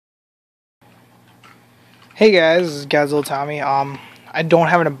Hey guys, this is Gazelle Tommy. I don't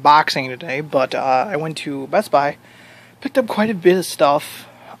have an unboxing today, but I went to Best Buy, picked up quite a bit of stuff.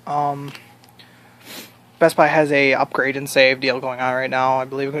 Best Buy has a upgrade and save deal going on right now. I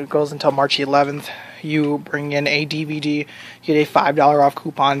believe it goes until March 11th. You bring in a DVD, you get a $5 off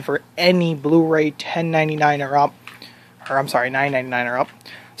coupon for any Blu-ray $10.99 or up, or I'm sorry, $9.99 or up.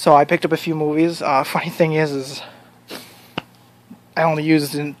 So I picked up a few movies. Funny thing is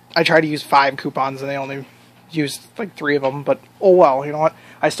I tried to use 5 coupons and they only used like 3 of them, but oh well, you know what?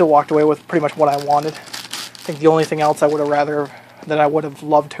 I still walked away with pretty much what I wanted. I think the only thing else I would have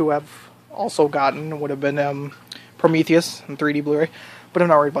loved to have also gotten would have been Prometheus in 3D Blu-ray, but I'm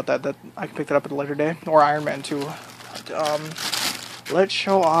not worried about that. That I can pick that up at a later day, or Iron Man 2. Let's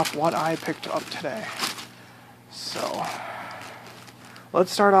show off what I picked up today. So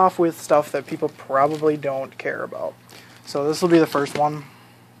let's start off with stuff that people probably don't care about. So this will be the first one.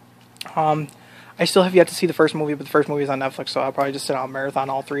 I still have yet to see the first movie, but the first movie is on Netflix, so I'll probably just sit down and marathon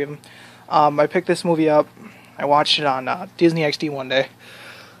all 3 of them. I picked this movie up. I watched it on Disney XD one day.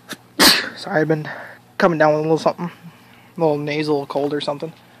 Sorry, I've been coming down with a little something. A little nasal cold or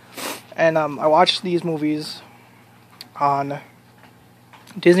something. And I watched these movies on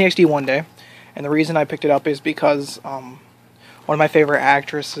Disney XD one day. And the reason I picked it up is because one of my favorite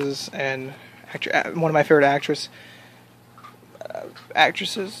actresses and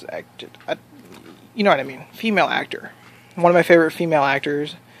actresses acted, you know what I mean, female actor. One of my favorite female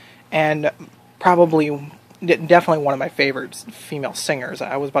actors, and definitely one of my favorite female singers.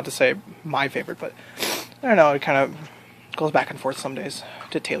 I was about to say my favorite, but I don't know, it kind of goes back and forth some days,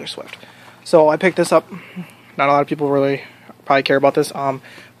 to Taylor Swift. So I picked this up. Not a lot of people really probably care about this.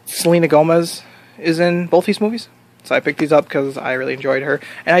 Selena Gomez is in both these movies. So I picked these up because I really enjoyed her.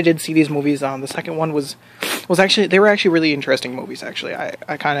 And I did see these movies. The second one was actually, they were actually really interesting movies, actually. I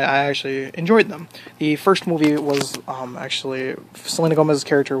actually enjoyed them. The first movie was, actually, Selena Gomez's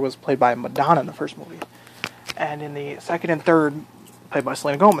character was played by Madonna in the first movie. And in the second and third, played by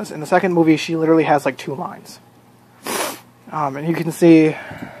Selena Gomez. In the second movie, she literally has like 2 lines. And you can see,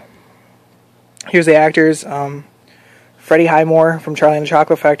 here's the actors. Freddie Highmore from Charlie and the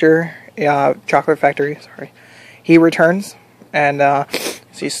Chocolate Factory, sorry. He returns, and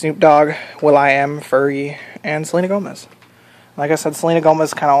see Snoop Dogg, will.i.am, Fergie, and Selena Gomez. Like I said, Selena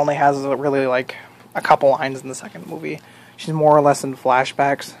Gomez kind of only has really like a couple lines in the second movie. She's more or less in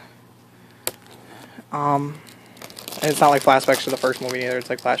flashbacks. And it's not like flashbacks to the first movie either.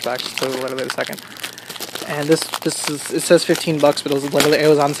 It's like flashbacks to literally the second. And it says $15, but it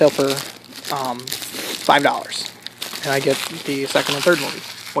was on sale for $5. And I get the second and third movie,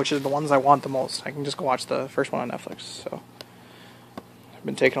 which is the ones I want the most. I can just go watch the first one on Netflix. So I've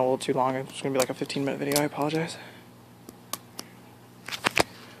been taking a little too long. It's going to be like a 15-minute video. I apologize.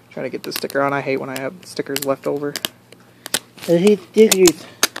 Trying to get the sticker on. I hate when I have stickers left over. I hate stickers.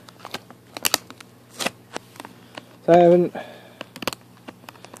 So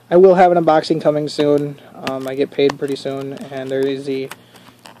I will have an unboxing coming soon. I get paid pretty soon, and there is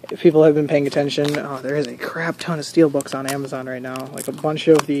if people have been paying attention, there is a crap ton of steelbooks on Amazon right now. Like a bunch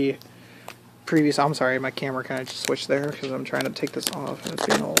of the previous... I'm sorry, my camera kind of just switched there because I'm trying to take this off and it's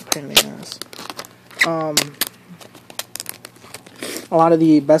being a little pain in the ass. A lot of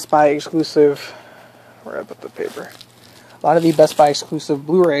the Best Buy exclusive... Where did I put the paper? A lot of the Best Buy exclusive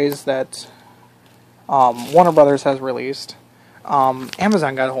Blu-rays that Warner Brothers has released,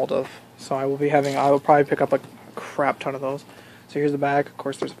 Amazon got a hold of. So I will probably pick up a crap ton of those. So here's the back. Of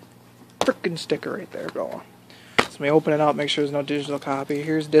course, there's a frickin' sticker right there going. So let me open it up, make sure there's no digital copy.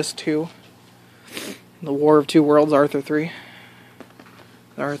 Here's disc 2. The War of Two Worlds, Arthur 3.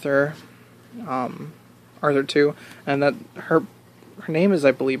 Arthur 2. And that her name is,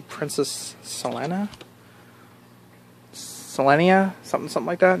 I believe, Princess Selenia, something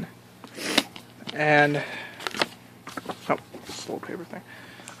like that. And oh, this little paper thing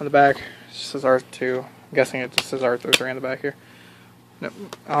on the back. It says Arthur 2. I'm guessing it just says Arthur 3 on the back here. No.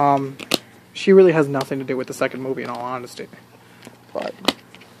 She really has nothing to do with the second movie, in all honesty. But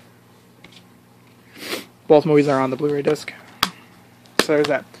both movies are on the Blu-ray disc. So there's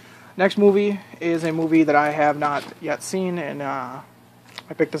that. Next movie is a movie that I have not yet seen, and I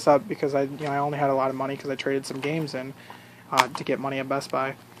picked this up because I only had a lot of money because I traded some games in to get money at Best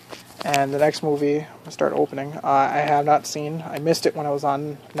Buy. And the next movie, I'm going to start opening, I have not seen. I missed it when I was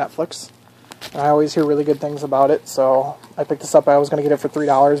on Netflix. And I always hear really good things about it, so I picked this up. I was going to get it for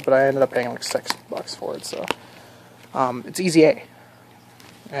 $3, but I ended up paying like $6 for it. So it's Easy A,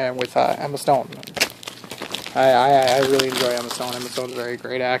 and with Emma Stone. I really enjoy Emma Stone. Emma Stone's a very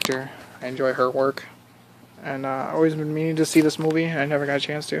great actor. I enjoy her work, and I've always been meaning to see this movie, and I never got a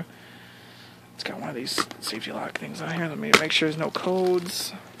chance to. It's got one of these safety lock things on here. Let me make sure there's no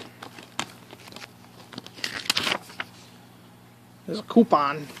codes. There's a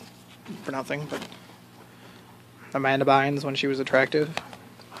coupon for nothing, but Amanda Bynes when she was attractive.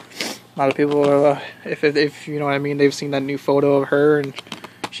 A lot of people, if you know what I mean, they've seen that new photo of her, and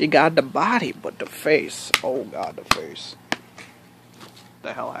she got the body, but the face. Oh God, the face. What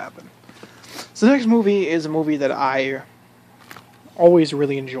the hell happened? So the next movie is a movie that I always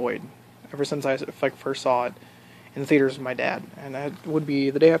really enjoyed, ever since I first saw it in the theaters with my dad, and that would be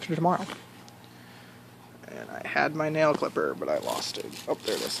The Day After Tomorrow. And I had my nail clipper, but I lost it. Oh,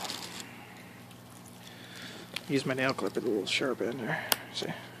 there it is. Use my nail clipper, the little sharp end there. See,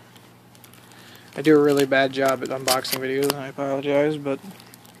 I do a really bad job at unboxing videos, and I apologize, but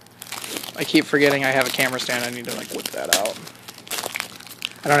I keep forgetting I have a camera stand. I need to whip that out.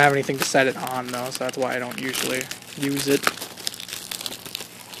 I don't have anything to set it on though, so that's why I don't usually use it.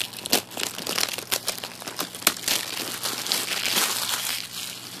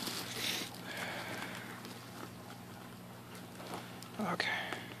 Okay.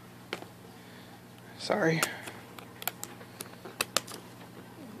 Sorry.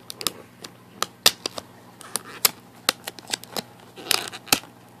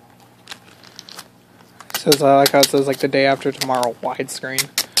 It says, I like how it says The Day After Tomorrow widescreen.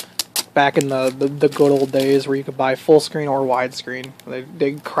 Back in the good old days where you could buy full screen or widescreen.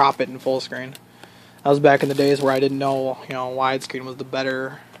 They crop it in full screen. That was back in the days where I didn't know, widescreen was the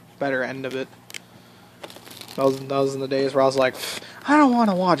better end of it. That was in the days where I was like, I don't want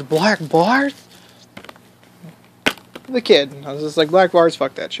to watch Black Bars. The kid. I was just like, Black Bars,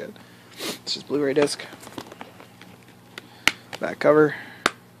 fuck that shit. It's just Blu-ray disc. Back cover.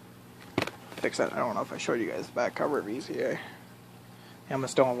 Fix that. I don't know if I showed you guys the back cover of ECA. Yeah, I'm a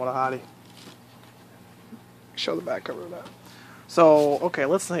stone. What a hottie. Show the back cover of that. So, okay,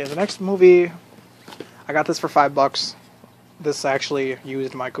 let's say the next movie. I got this for $5. This actually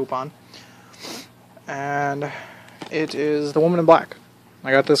used my coupon. And it is The Woman in Black.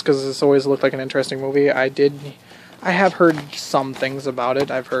 I got this because this always looked like an interesting movie. I have heard some things about it.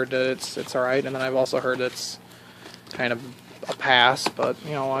 I've heard that it's alright, and then I've also heard it's kind of a pass, but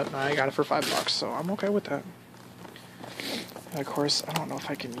you know what? I got it for $5, so I'm okay with that. And of course, I don't know if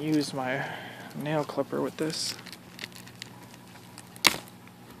I can use my nail clipper with this.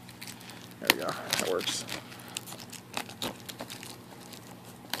 There we go. That works.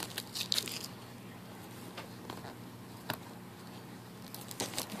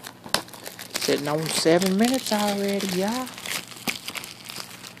 Sitting on 7 minutes already, y'all.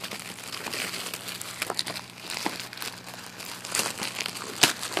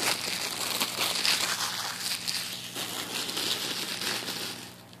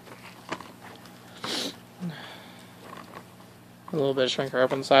 A little bit of shrink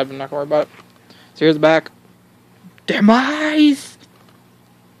wrap on the side, but I'm not going to worry about it. So here's the back. Demise!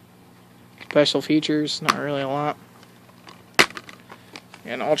 Special features, not really a lot.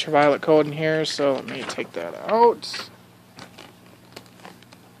 An ultraviolet code in here, so let me take that out.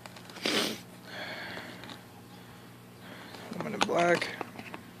 Woman in Black.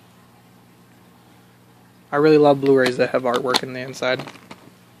 I really love Blu-rays that have artwork in the inside.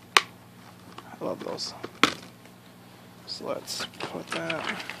 I love those. So let's put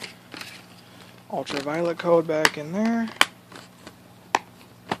that ultraviolet code back in there.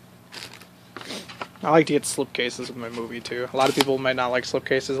 I like to get slipcases with my movie too. A lot of people might not like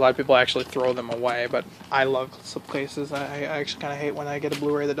slipcases. A lot of people actually throw them away, but I love slipcases. I actually kind of hate when I get a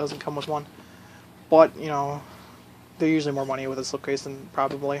Blu-ray that doesn't come with one. But, they're usually more money with a slipcase than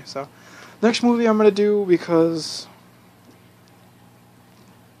probably. So, next movie I'm going to do, because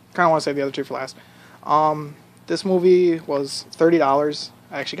I kind of want to save the other two for last. This movie was $30.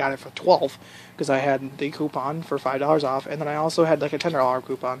 I actually got it for $12 because I had the coupon for $5 off, and then I also had a $10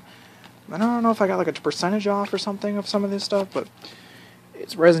 coupon. I don't know if I got a percentage off or something of some of this stuff, but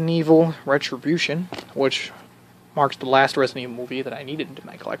it's Resident Evil Retribution, which marks the last Resident Evil movie that I needed into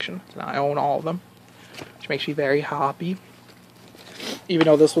my collection. So now I own all of them, which makes me very happy. Even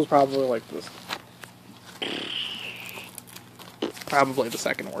though this was probably probably the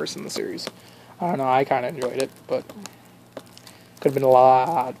second worst in the series. I don't know, I kind of enjoyed it, but could have been a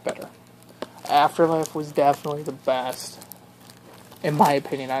lot better. Afterlife was definitely the best. In my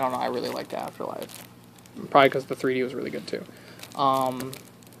opinion, I don't know, I really liked Afterlife. Probably because the 3D was really good too.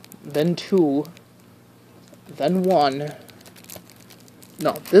 Then 2. Then 1.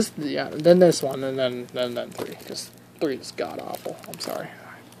 No, then this one, and then 3. Because 3 is god-awful. I'm sorry.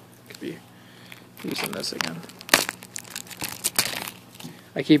 I could be using this again.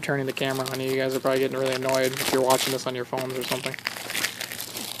 I keep turning the camera on you. You guys are probably getting really annoyed if you're watching this on your phones or something.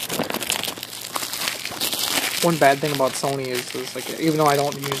 One bad thing about Sony is like, even though I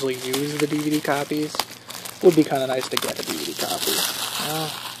don't usually use the DVD copies, it would be kind of nice to get a DVD copy.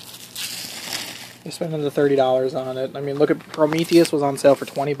 You're spending the $30 on it. I mean, look at Prometheus was on sale for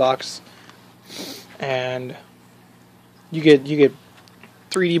 $20, and you get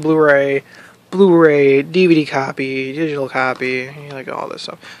 3D Blu-ray, DVD copy, digital copy, like all this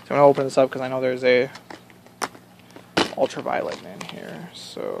stuff. So I'm gonna open this up because I know there's a ultraviolet in here.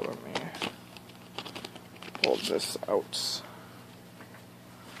 So let me pull this out.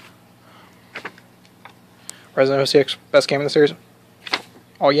 Resident Evil 6, best game in the series?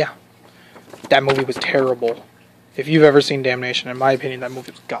 Oh yeah. That movie was terrible. If you've ever seen Damnation, in my opinion, that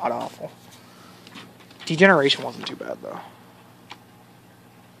movie was god-awful. Degeneration wasn't too bad, though.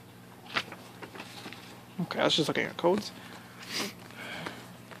 Okay, I was just looking at codes.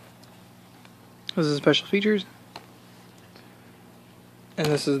 This is special features. And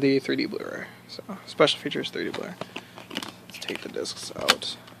this is the 3D Blu-ray. So, special features 3D Blu-ray. Let's take the discs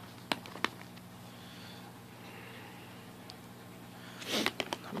out.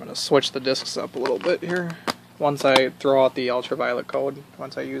 I'm going to switch the discs up a little bit here. Once I throw out the ultraviolet code,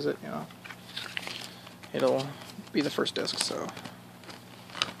 once I use it, you know, it'll be the first disc, so.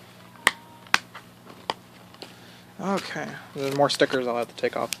 Okay, there's more stickers I'll have to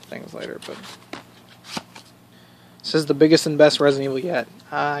take off things later, but. This is the biggest and best Resident Evil yet.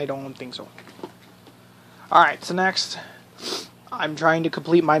 I don't think so. Alright, so next, I'm trying to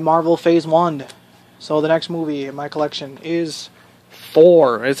complete my Marvel Phase 1. So the next movie in my collection is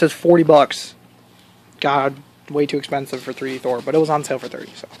Thor. It says $40. God, way too expensive for 3D Thor, but it was on sale for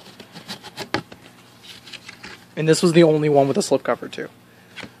 $30, so. And this was the only one with a slipcover, too.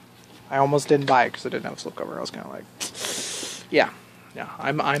 I almost didn't buy it because it didn't have a slipcover. I was kind of like, yeah,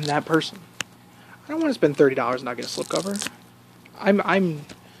 I'm that person. I don't want to spend $30 and not get a slipcover. I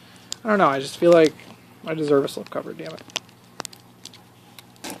don't know, I just feel like I deserve a slipcover, damn it.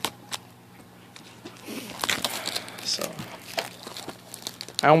 So,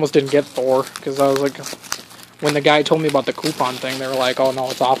 I almost didn't get Thor, because I was like, when the guy told me about the coupon thing, they were like, oh no,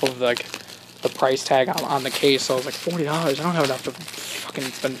 it's off of like the price tag on the case, so I was like, $40, I don't have enough to fucking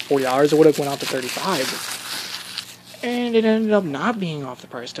spend $40, it would have went out to $35. And it ended up not being off the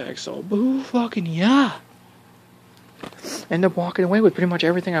price tag, so boo fucking yeah. Ended up walking away with pretty much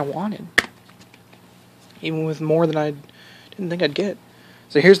everything I wanted. Even with more than I didn't think I'd get.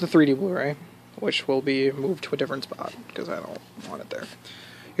 So here's the 3D Blu-ray, which will be moved to a different spot, because I don't want it there.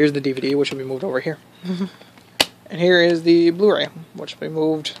 Here's the DVD, which will be moved over here. And here is the Blu-ray, which will be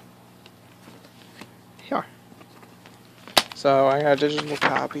moved here. So I got a digital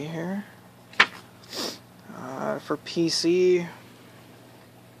copy here. For PC,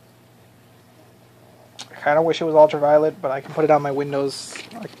 I kind of wish it was ultraviolet, but I can put it on my Windows.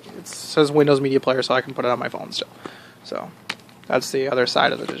 It says Windows Media Player, so I can put it on my phone still. So that's the other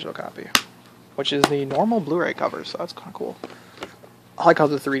side of the digital copy, which is the normal Blu-ray cover. So that's kind of cool. I like how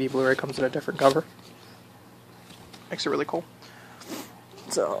the 3D Blu-ray comes in a different cover. Makes it really cool.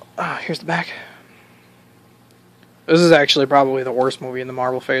 So here's the back. This is actually probably the worst movie in the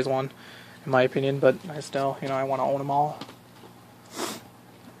Marvel Phase 1. In my opinion, but I still, you know, I want to own them all.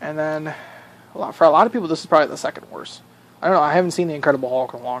 And then, for a lot of people, this is probably the second worst. I don't know, I haven't seen The Incredible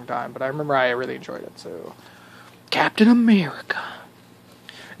Hulk in a long time, but I remember I really enjoyed it, so. Captain America.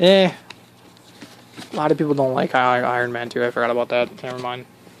 A lot of people don't like Iron Man 2, I forgot about that, never mind.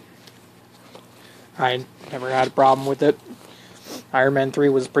 I never had a problem with it. Iron Man 3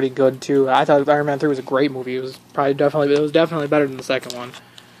 was pretty good, too. I thought Iron Man 3 was a great movie. It was definitely better than the second one.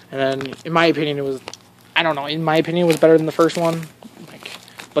 And then, in my opinion, it was, I don't know, in my opinion, it was better than the first one.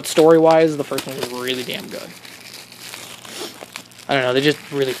 But story-wise, the first one was really damn good. I don't know, they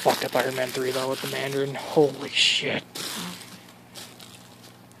just really fucked up Iron Man 3, though, with the Mandarin. Holy shit.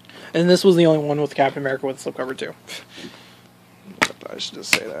 And this was the only one with Captain America with a slipcover, too. I should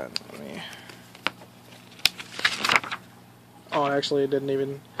just say that. Oh, actually, it didn't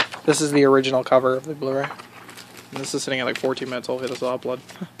even... This is the original cover of the Blu-ray. And this is sitting at like 14 minutes. Hopefully this will upload.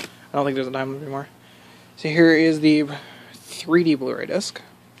 I don't think there's a time limit anymore. So here is the 3D Blu-ray disc.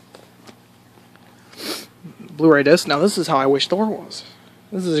 Blu-ray disc. Now this is how I wish Thor was.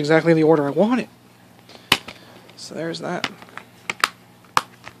 This is exactly the order I wanted. So there's that.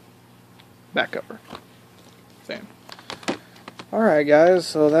 Back cover. Same. Alright guys,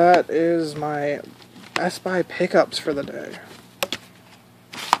 so that is my Best Buy pickups for the day.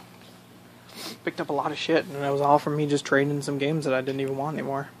 Picked up a lot of shit, and it was all from me just trading some games that I didn't even want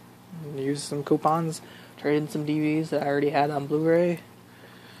anymore. Used some coupons, traded some DVDs that I already had on Blu-ray,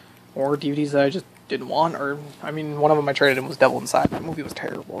 or DVDs that I just didn't want, or, I mean, one of them I traded in was Devil Inside. That movie was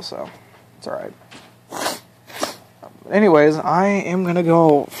terrible, so it's alright. Anyways, I am gonna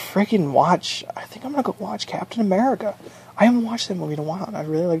go freaking watch. I think I'm gonna go watch Captain America. I haven't watched that movie in a while, and I'd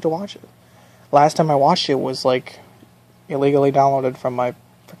really like to watch it. Last time I watched it was like illegally downloaded from my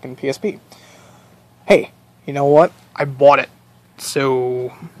freaking PSP. Hey, you know what? I bought it,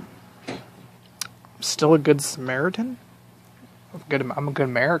 so I'm still a good Samaritan. I'm a good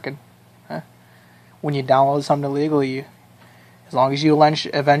American. Huh? When you download something illegally, as long as you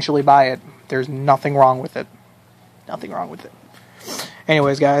eventually buy it, there's nothing wrong with it. Nothing wrong with it.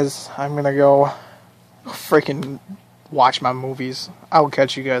 Anyways, guys, I'm gonna go freaking watch my movies. I will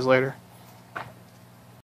catch you guys later.